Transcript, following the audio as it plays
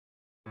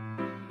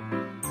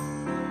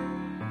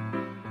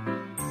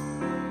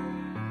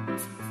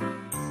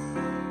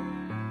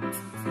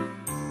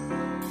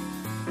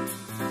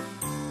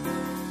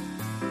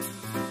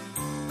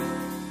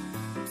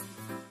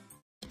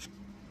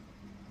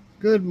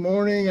Good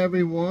morning,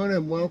 everyone,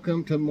 and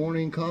welcome to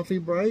Morning Coffee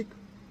Break.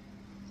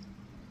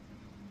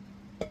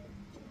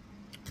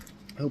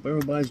 Hope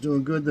everybody's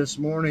doing good this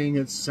morning.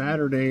 It's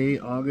Saturday,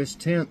 August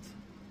 10th.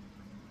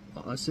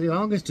 I see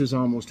August is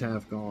almost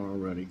half gone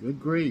already. Good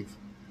grief.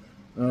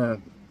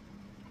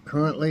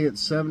 Currently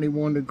it's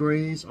 71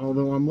 degrees,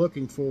 although I'm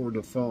looking forward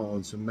to fall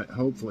and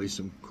hopefully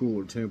some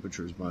cooler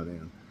temperatures by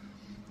then.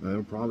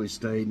 It'll probably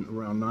stay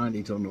around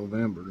 90 till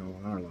November,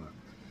 knowing our luck.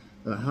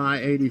 The high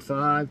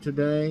 85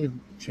 today,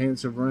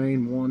 chance of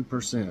rain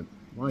 1%.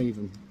 Why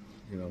even,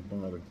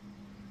 bother?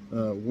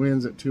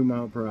 Winds at 2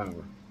 miles per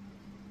hour.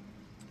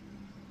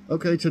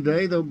 Okay,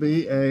 today there'll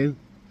be a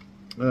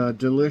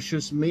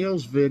delicious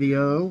meals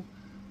video.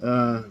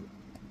 I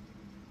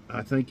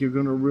think you're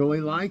going to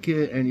really like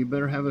it, and you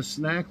better have a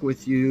snack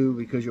with you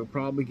because you'll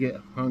probably get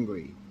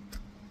hungry.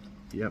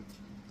 Yep.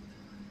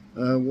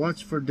 What's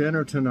for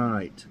dinner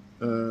tonight?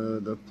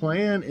 The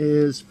plan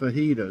is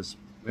fajitas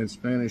and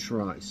Spanish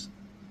rice.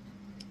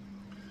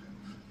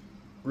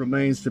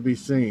 Remains to be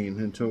seen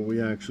until we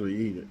actually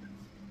eat it.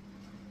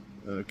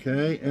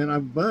 Okay,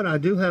 but I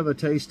do have a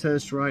taste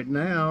test right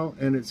now,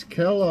 and it's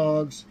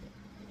Kellogg's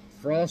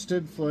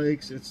Frosted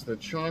Flakes. It's the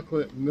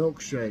chocolate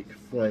milkshake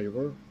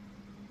flavor.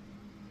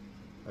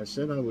 I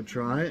said I would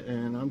try it,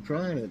 and I'm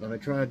trying it. I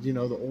tried, the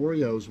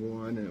Oreos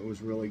one, and it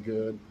was really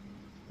good.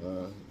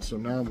 So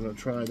now I'm going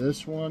to try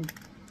this one.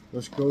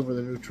 Let's go over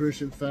the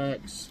nutrition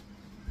facts.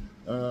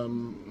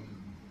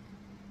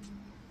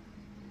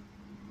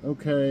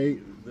 Okay,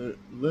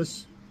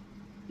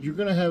 you're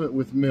going to have it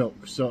with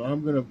milk, so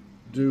I'm going to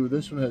do,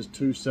 this one has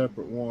two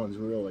separate ones,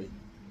 really.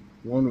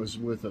 One was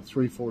with a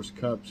 3/4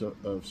 cups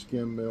of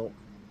skim milk,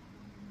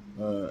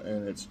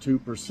 and it's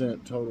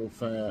 2% total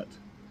fat,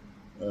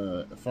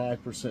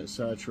 5%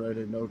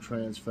 saturated, no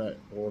trans fat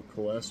or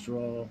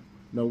cholesterol,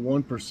 no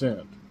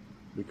 1%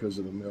 because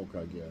of the milk,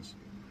 I guess.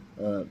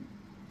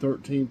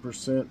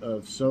 13%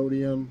 of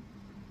sodium,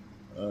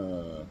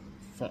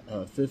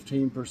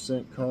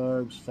 15%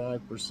 carbs,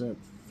 5%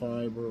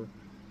 fiber,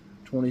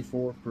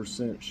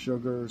 24%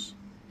 sugars,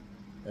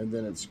 and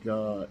then it's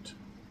got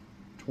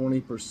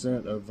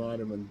 20% of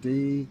vitamin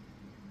D,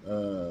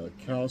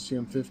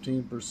 calcium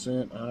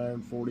 15%,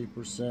 iron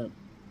 40%,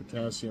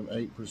 potassium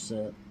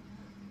 8%,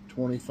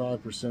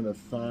 25% of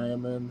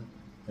thiamine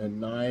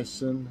and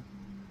niacin,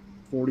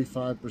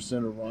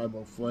 45% of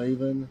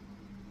riboflavin,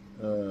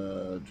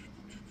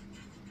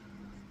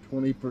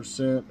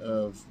 20%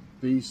 of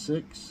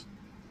B6,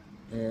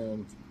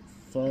 and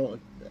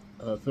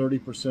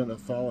 30%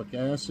 of folic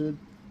acid,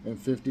 and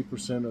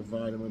 50% of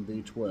vitamin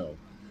B12.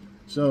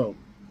 So,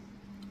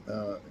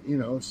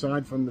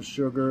 aside from the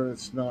sugar,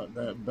 it's not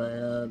that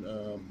bad.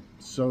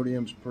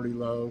 Sodium's pretty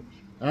low.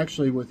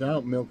 Actually,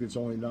 without milk, it's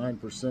only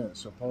 9%,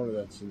 so part of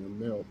that's in the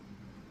milk.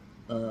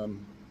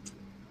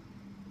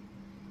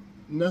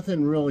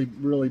 Nothing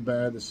really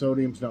bad. The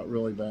sodium's not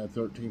really bad,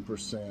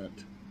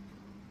 13%.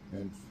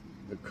 And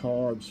the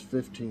carbs,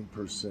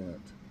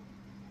 15%.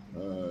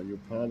 You'll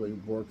probably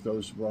work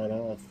those right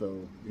off,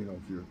 though,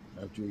 if you're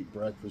after you eat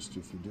breakfast,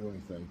 if you do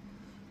anything.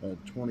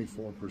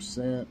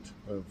 24%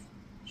 of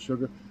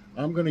sugar.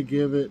 I'm going to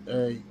give it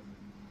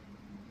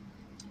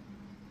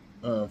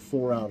a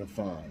 4 out of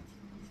 5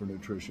 for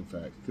nutrition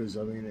facts, because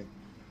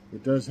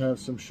it does have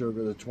some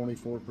sugar. The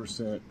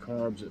 24%,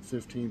 carbs at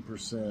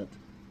 15%.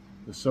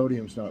 The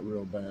sodium's not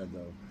real bad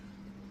though,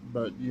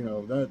 but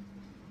that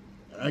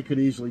I could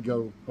easily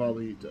go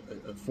probably to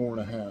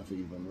 4.5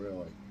 even,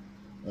 really,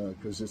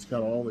 because it's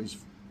got all these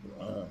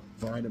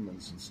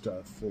vitamins and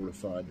stuff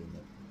fortified in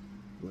it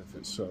with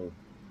it. So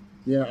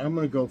yeah, I'm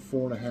going to go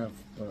 4.5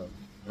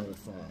 out of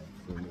 5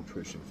 for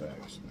nutrition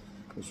facts.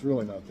 It's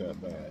really not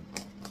that bad.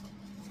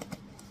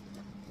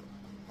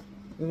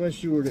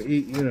 Unless you were to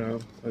eat,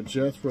 a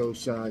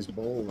Jethro-sized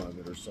bowl of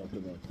it or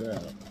something like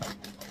that,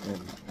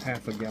 and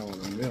half a gallon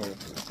of milk.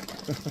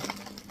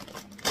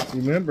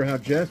 You remember how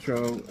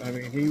Jethro,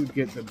 he would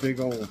get the big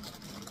old,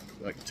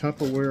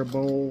 Tupperware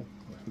bowl,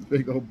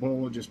 big old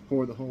bowl, and just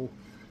pour the whole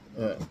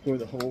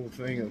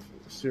thing of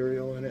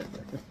cereal in it.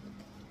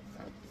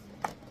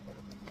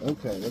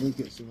 Okay, let me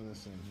get some of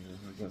this in here.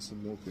 I got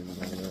some milk in it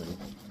already.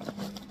 What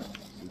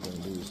we're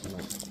going to do is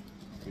not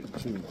get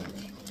too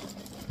much.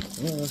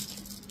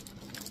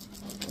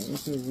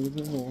 Okay, a little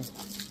bit more.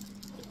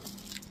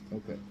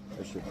 Okay,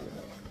 that should be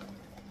enough.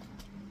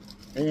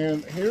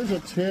 And here's a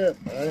tip.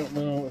 I don't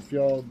know if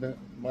y'all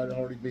might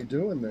already be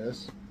doing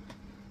this,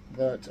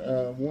 but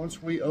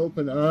once we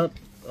open up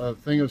a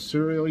thing of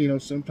cereal,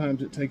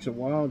 sometimes it takes a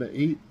while to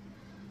eat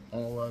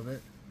all of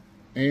it.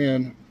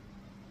 And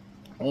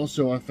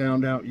also, I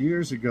found out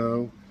years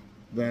ago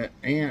that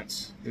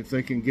ants, if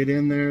they can get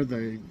in there,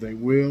 they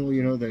will.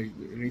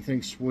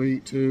 Anything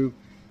sweet too.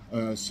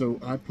 So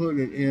I put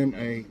it in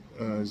a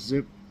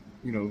zip,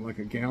 like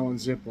a gallon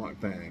Ziploc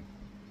bag.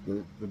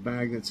 The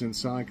bag that's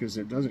inside, because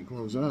it doesn't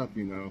close up,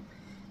 and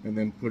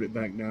then put it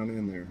back down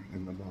in there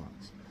in the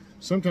box.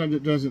 Sometimes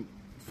it doesn't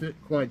fit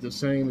quite the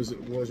same as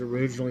it was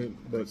originally,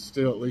 but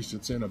still, at least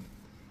it's in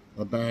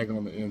a bag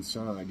on the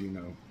inside,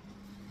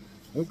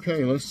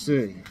 Okay, let's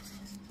see.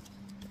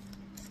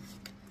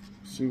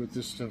 See what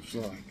this stuff's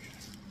like.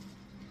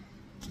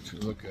 Let's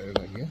look at it,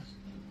 I guess.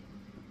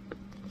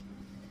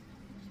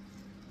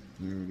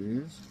 There it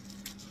is.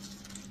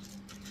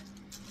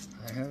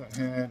 I haven't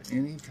had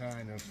any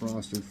kind of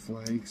Frosted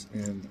Flakes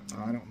in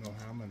I don't know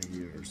how many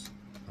years.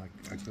 I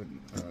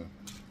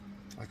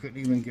couldn't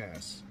even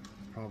guess.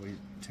 Probably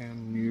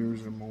 10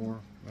 years or more,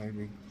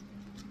 maybe.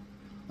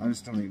 I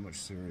just don't eat much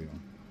cereal.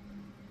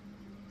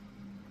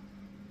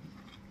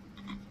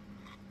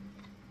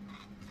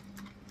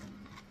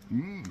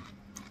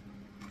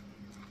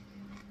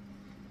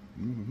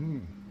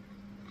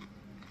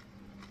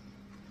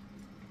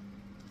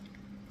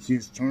 See,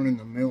 it's turning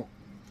the milk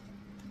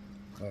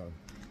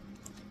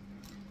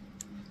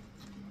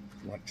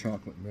like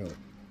chocolate milk.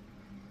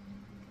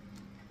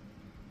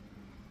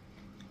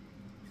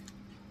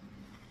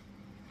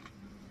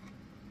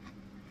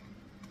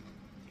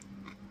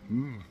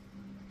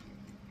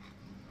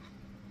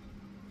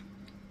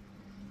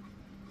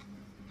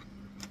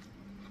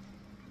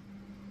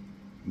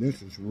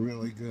 This is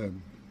really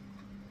good.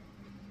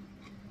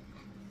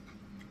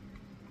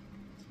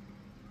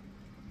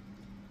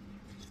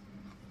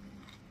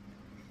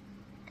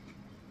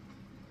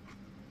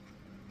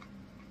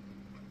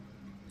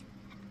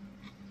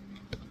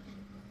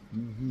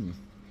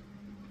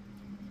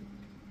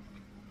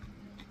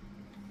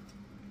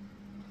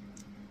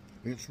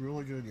 It's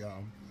really good,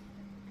 y'all.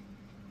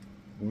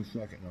 1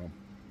 second now.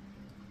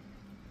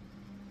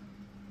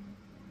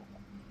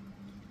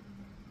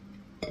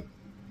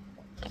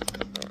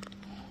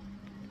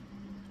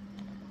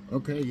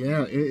 Okay,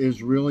 yeah, it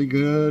is really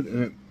good,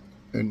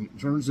 and it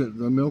turns the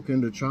milk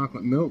into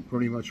chocolate milk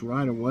pretty much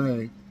right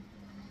away,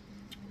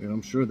 and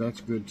I'm sure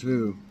that's good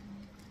too.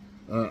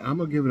 I'm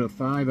gonna give it a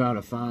 5 out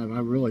of 5. I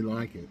really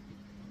like it.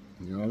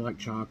 You know, I like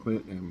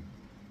chocolate, and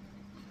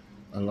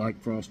I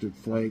like Frosted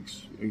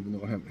Flakes, even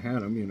though I haven't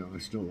had them. You know, I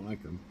still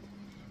like them,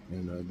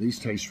 and these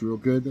taste real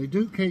good. They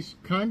do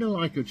taste kind of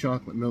like a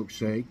chocolate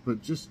milkshake,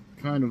 but just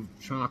kind of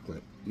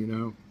chocolate.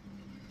 You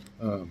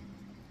know,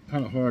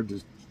 kind of hard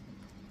to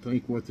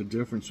think what the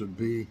difference would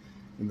be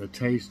in the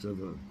taste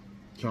of a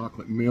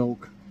chocolate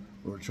milk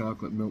or a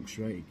chocolate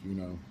milkshake, you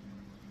know.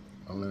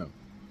 I don't know.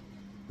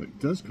 But it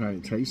does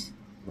kind of taste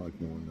like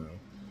one, though.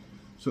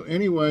 So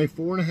anyway,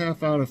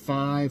 4.5 out of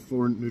 5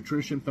 for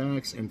nutrition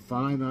facts and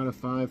 5 out of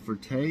 5 for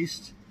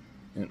taste.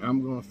 And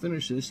I'm going to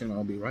finish this and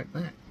I'll be right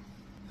back.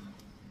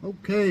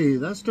 Okay,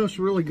 that stuff's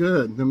really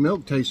good. The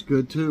milk tastes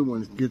good too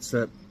when it gets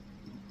that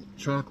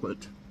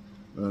chocolate,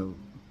 when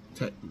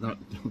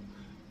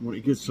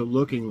it gets to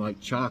looking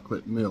like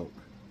chocolate milk.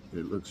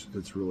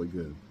 It's really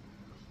good.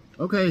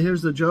 Okay,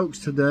 here's the jokes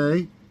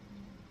today.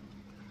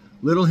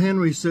 Little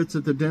Henry sits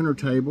at the dinner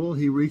table.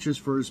 He reaches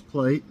for his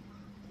plate,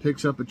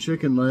 picks up a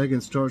chicken leg,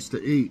 and starts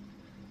to eat.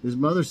 His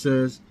mother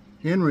says,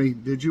 "Henry,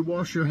 did you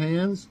wash your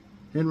hands?"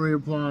 Henry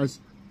replies,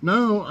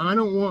 "No, I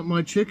don't want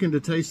my chicken to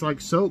taste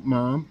like soap,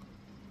 Mom."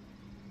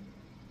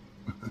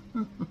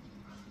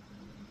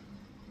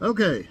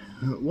 Okay,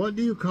 what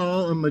do you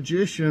call a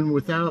magician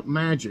without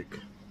magic?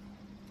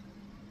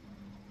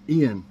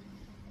 Ian.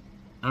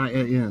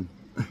 I-A-N.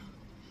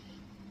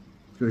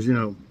 Because, you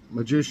know,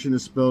 magician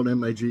is spelled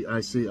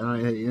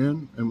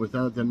M-A-G-I-C-I-A-N, and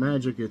without the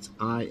magic, it's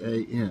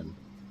I-A-N.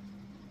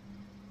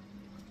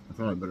 I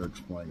thought I'd better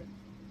explain it.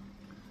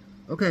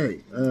 Okay,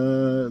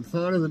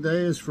 thought of the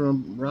day is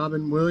from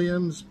Robin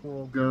Williams. Poor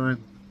old guy.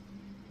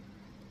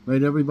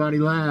 Made everybody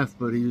laugh,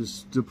 but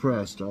he's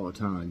depressed all the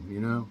time, you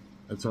know?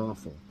 That's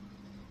awful.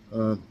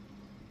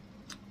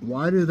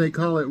 Why do they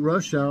call it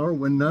rush hour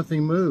when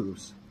nothing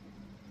moves?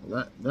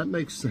 Well, that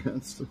makes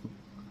sense.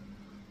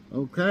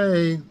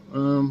 Okay,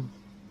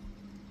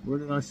 where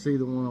did I see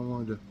the one I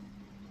wanted to?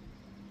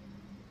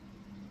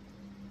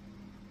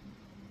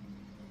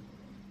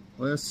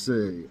 Let's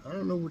see. I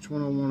don't know which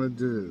one I want to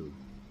do.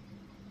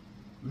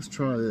 Let's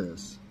try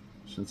this,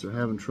 since they're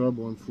having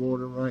trouble in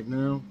Florida right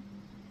now.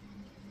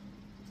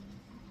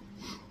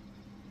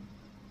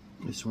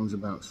 This one's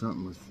about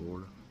something with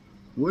Florida.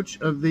 Which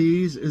of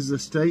these is the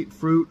state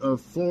fruit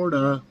of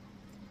Florida?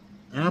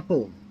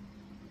 Apple,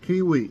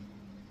 kiwi,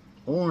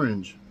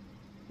 orange,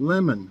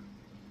 lemon.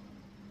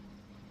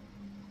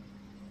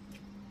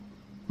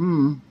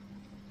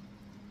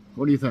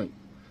 What do you think?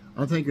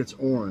 I think it's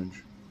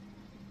orange.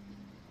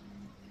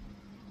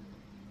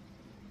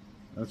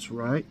 That's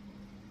right.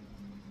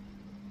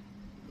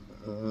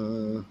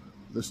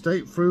 The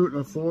state fruit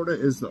of Florida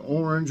is the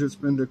orange. It's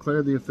been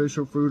declared the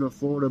official fruit of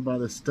Florida by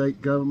the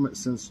state government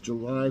since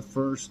July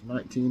 1st,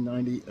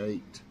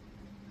 1998.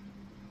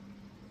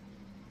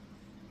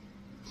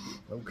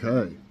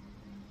 Okay.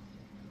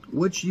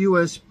 Which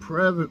U.S.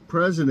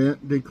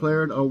 president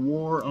declared a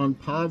war on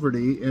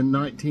poverty in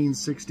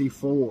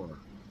 1964?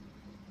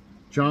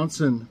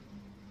 Johnson,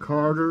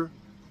 Carter,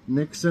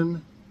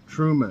 Nixon,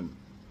 Truman.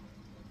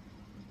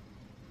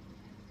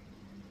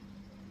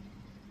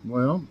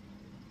 Well,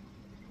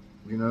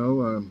 you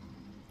know,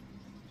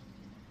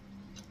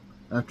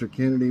 after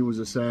Kennedy was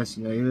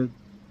assassinated,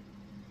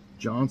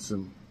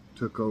 Johnson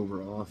took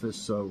over office,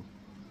 so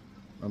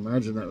I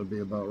imagine that would be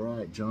about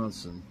right,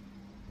 Johnson.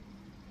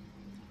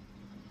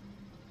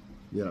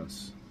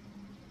 Yes.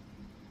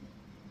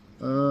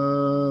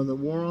 The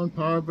War on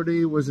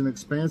Poverty was an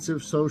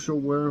expansive social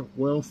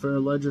welfare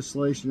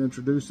legislation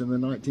introduced in the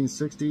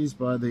 1960s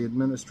by the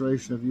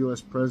administration of U.S.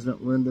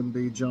 President Lyndon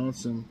B.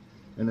 Johnson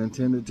and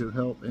intended to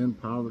help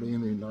end poverty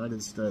in the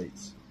United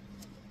States.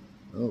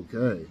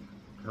 Okay,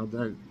 how'd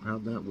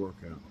that work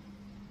out?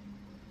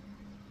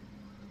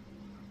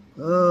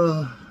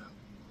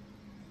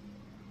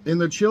 In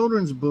the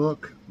children's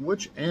book,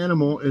 which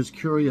animal is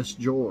Curious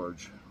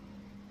George?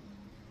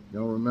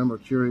 Y'all remember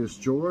Curious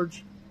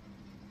George?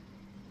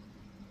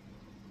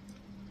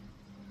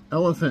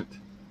 Elephant,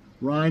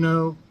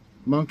 rhino,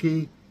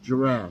 monkey,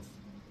 giraffe.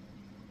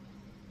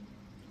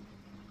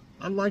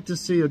 I'd like to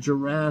see a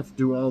giraffe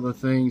do all the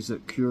things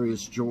that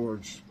Curious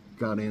George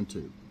got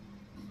into.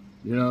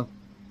 You know?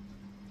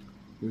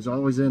 He was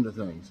always into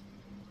things.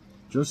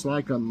 Just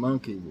like a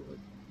monkey would.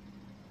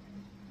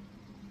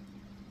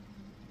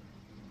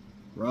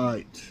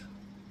 Right.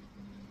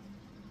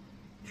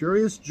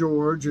 Curious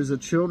George is a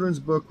children's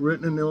book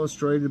written and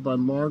illustrated by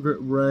Margaret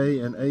Ray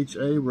and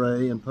H.A.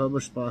 Ray and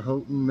published by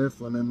Houghton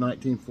Mifflin in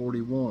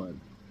 1941.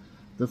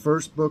 The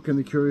first book in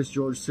the Curious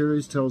George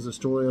series tells the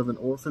story of an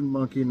orphan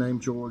monkey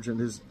named George and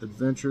his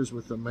adventures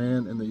with the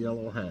man in the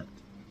yellow hat.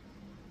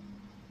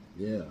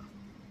 Yeah,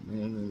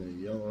 man in the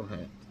yellow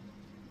hat.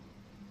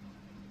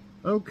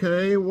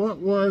 Okay, what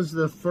was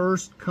the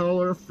first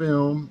color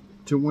film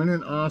to win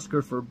an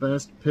Oscar for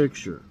Best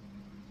Picture?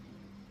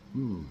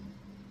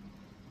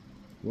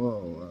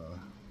 Whoa,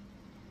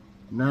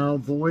 Now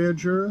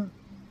Voyager,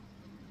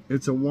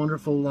 It's a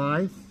Wonderful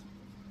Life,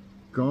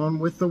 Gone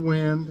with the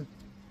Wind,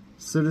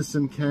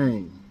 Citizen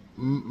Kane.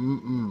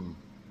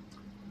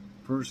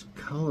 First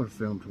color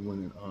film to win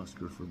an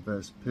Oscar for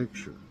Best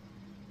Picture.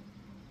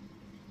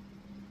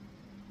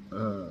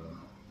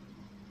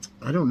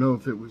 I don't know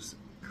if it was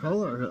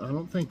color. I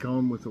don't think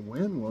Gone with the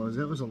Wind was.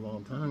 That was a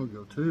long time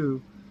ago,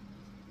 too.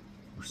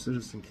 Or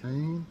Citizen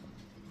Kane.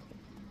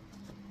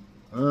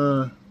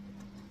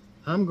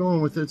 I'm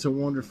going with It's a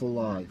Wonderful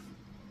Life.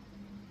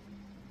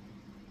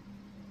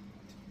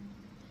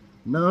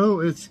 No,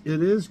 it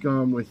is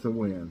Gone with the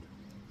Wind.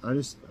 I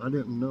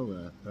didn't know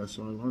that.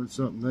 So I learned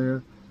something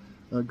there.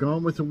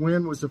 Gone with the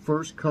Wind was the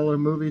first color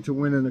movie to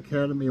win an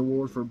Academy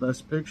Award for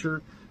Best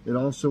Picture. It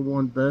also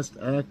won Best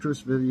Actress,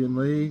 Vivian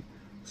Leigh.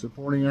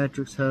 Supporting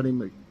actress, Hattie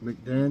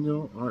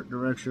McDaniel. Art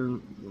director,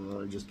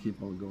 I just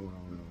keep on going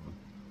on and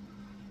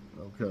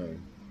on. Okay.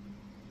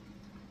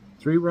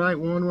 3 right,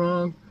 1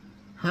 wrong.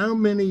 How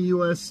many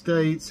U.S.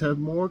 states have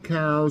more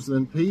cows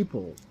than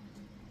people?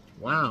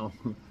 Wow.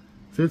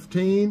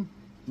 15,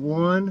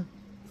 1,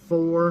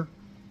 4,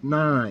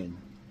 9.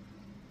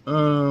 I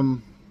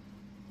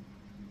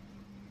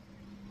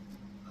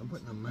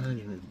wouldn't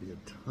imagine it'd be a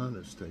ton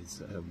of states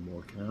that have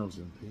more cows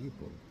than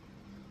people.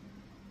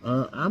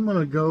 I'm going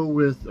to go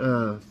with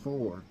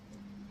 4.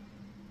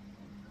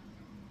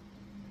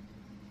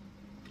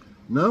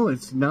 No,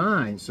 it's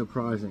 9,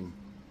 surprisingly.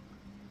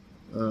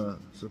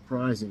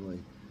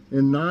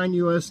 In 9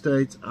 U.S.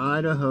 states,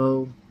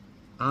 Idaho,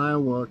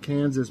 Iowa,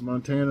 Kansas,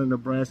 Montana,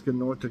 Nebraska,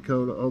 North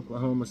Dakota,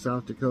 Oklahoma,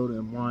 South Dakota,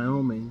 and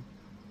Wyoming.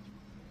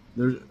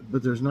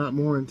 But there's not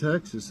more in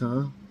Texas,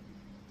 huh?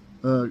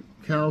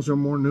 Cows are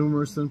more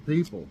numerous than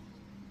people.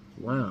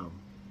 Wow.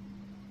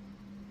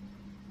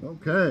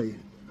 Okay.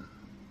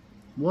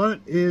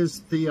 What is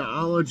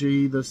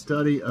theology the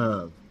study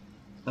of?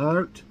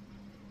 Art,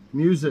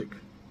 music,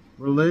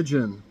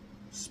 religion,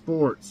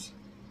 sports.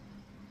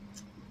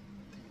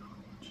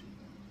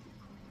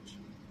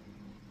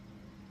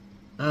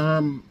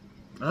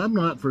 I'm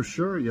not for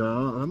sure,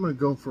 y'all. I'm going to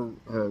go for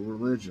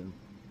religion.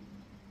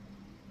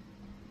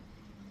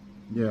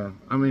 Yeah,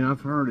 I mean,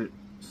 I've heard it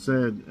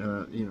said,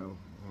 you know,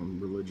 on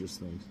religious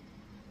things.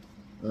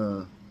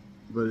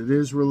 But it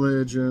is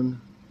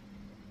religion.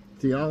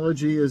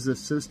 Theology is a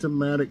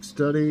systematic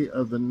study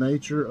of the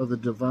nature of the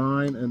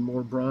divine and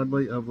more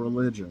broadly of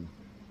religion.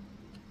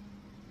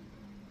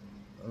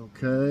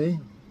 Okay.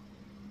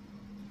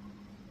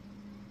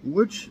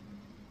 Which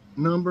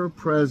number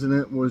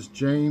president was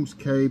James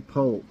K.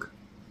 Polk?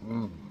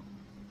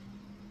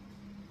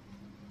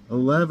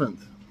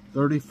 11th,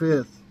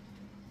 35th,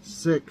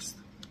 6th,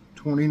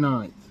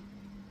 29th.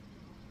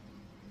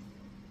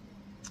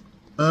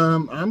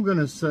 I'm going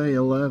to say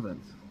 11th.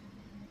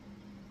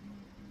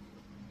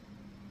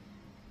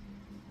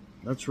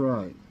 That's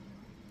right.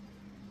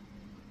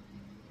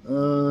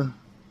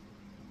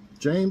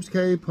 James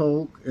K.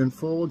 Polk, in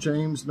full,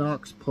 James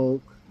Knox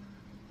Polk,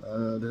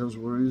 that was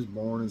where he was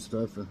born and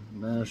stuff in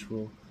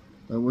Nashville,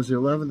 was the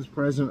 11th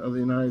president of the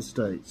United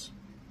States.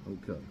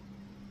 Okay.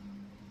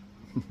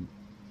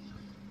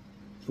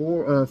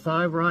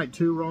 5 right,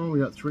 2 wrong. We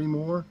got 3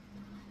 more.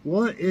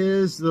 What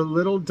is the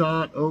little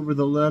dot over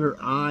the letter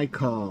I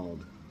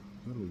called?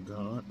 Little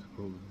dot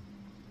over.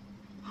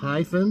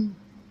 Hyphen.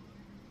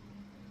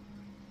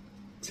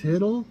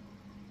 Tittle.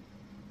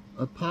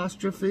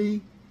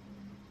 Apostrophe.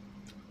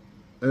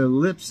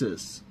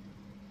 Ellipsis.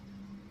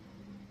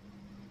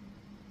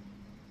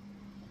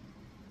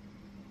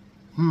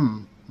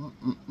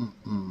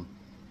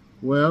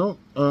 Well,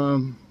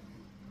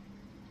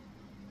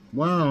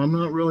 Wow, I'm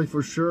not really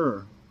for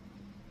sure.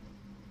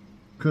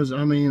 Because,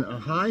 I mean, a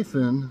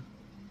hyphen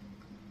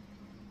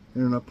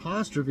and an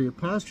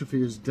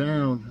apostrophe is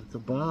down at the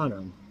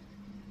bottom.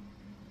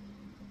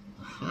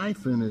 A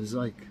hyphen is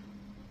like,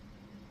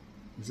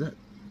 is that?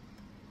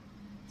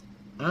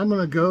 I'm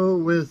going to go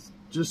with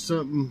just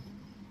something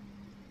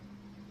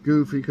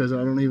goofy because I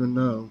don't even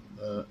know.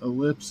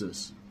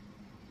 Ellipsis.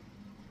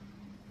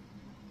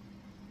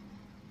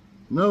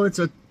 No, it's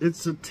a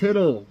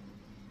tittle.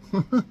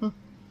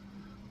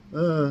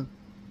 The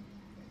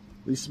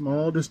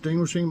small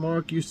distinguishing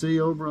mark you see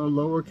over a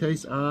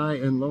lowercase I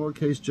and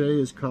lowercase j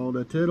is called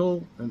a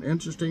tittle, an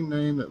interesting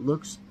name that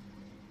looks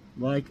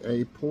like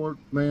a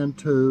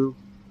portmanteau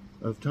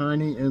of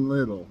tiny and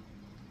little.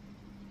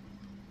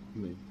 I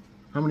mean,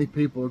 how many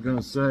people are going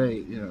to say,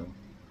 you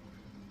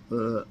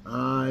know,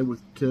 I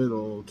with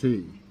tittle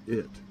T,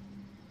 it,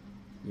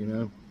 you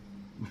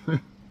know?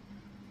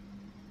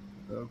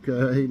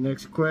 Okay,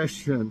 next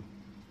question.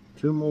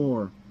 2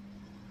 more.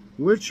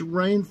 Which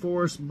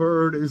rainforest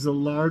bird is the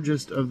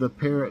largest of the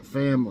parrot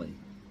family?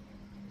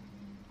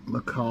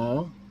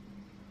 Macaw,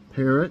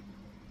 parrot,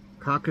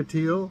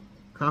 cockatiel,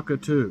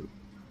 cockatoo.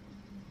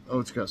 Oh,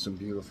 it's got some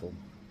beautiful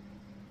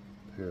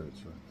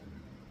parrots right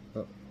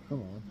there. Oh,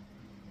 come on.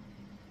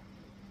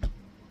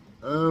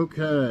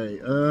 Okay,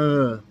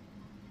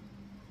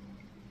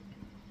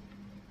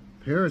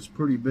 parrot's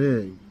pretty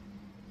big,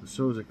 but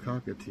so is a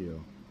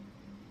cockatiel.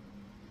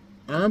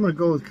 I'm going to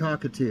go with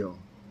cockatiel.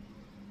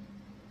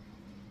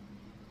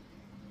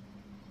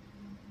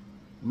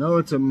 No,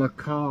 it's a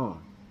macaw.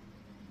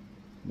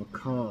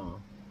 Macaw.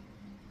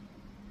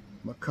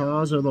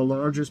 Macaws are the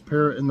largest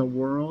parrot in the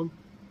world.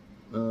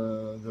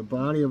 The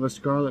body of a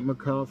scarlet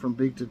macaw from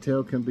beak to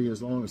tail can be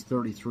as long as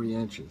 33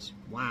 inches.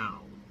 Wow.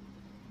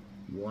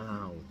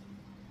 Wow.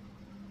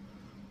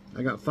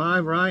 I got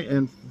 5 right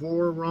and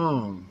 4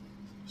 wrong.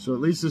 So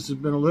at least this has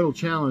been a little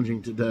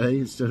challenging today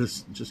instead of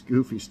just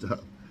goofy stuff.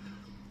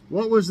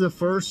 What was the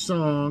first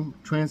song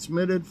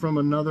transmitted from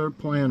another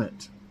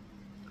planet?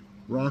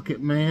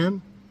 Rocket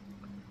Man,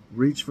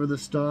 Reach for the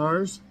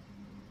Stars,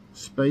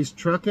 Space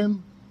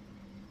Truckin',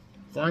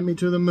 Fly Me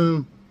to the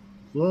Moon.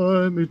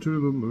 Fly me to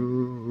the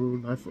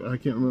moon. I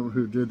can't remember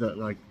who did that,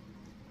 like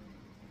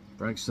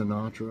Frank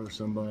Sinatra or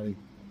somebody.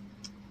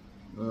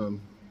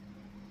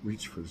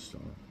 Reach for the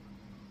Stars.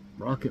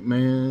 Rocket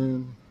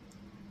Man.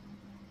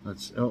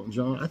 That's Elton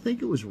John. I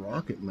think it was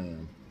Rocket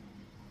Man.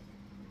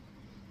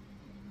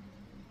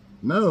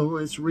 No,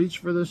 it's Reach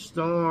for the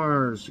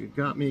Stars. It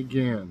got me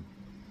again.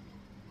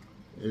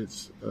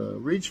 It's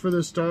Reach for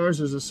the Stars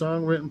is a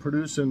song written,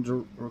 produced,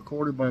 and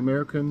recorded by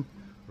American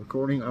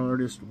recording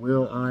artist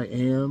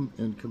will.i.am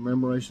in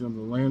commemoration of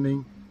the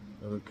landing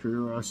of the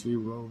Curiosity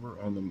rover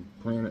on the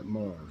planet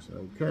Mars.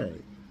 Okay.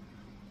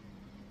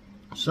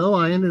 So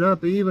I ended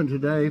up even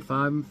today,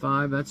 5 and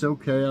 5. That's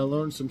okay. I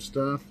learned some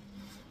stuff,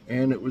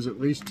 and it was at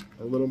least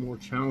a little more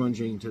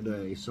challenging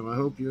today. So I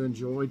hope you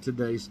enjoyed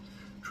today's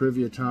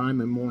trivia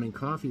time and morning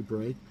coffee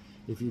break.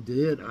 If you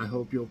did, I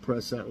hope you'll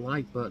press that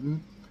like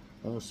button.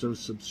 Also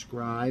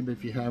subscribe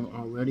if you haven't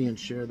already, and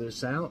share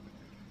this out,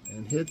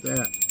 and hit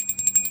that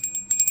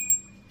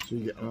so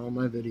you get all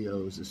my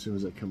videos as soon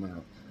as they come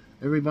out.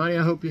 Everybody,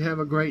 I hope you have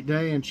a great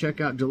day, and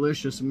check out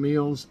Delicious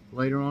Meals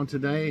later on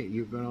today.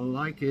 You're going to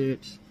like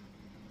it.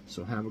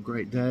 So have a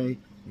great day,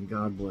 and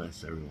God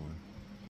bless everyone.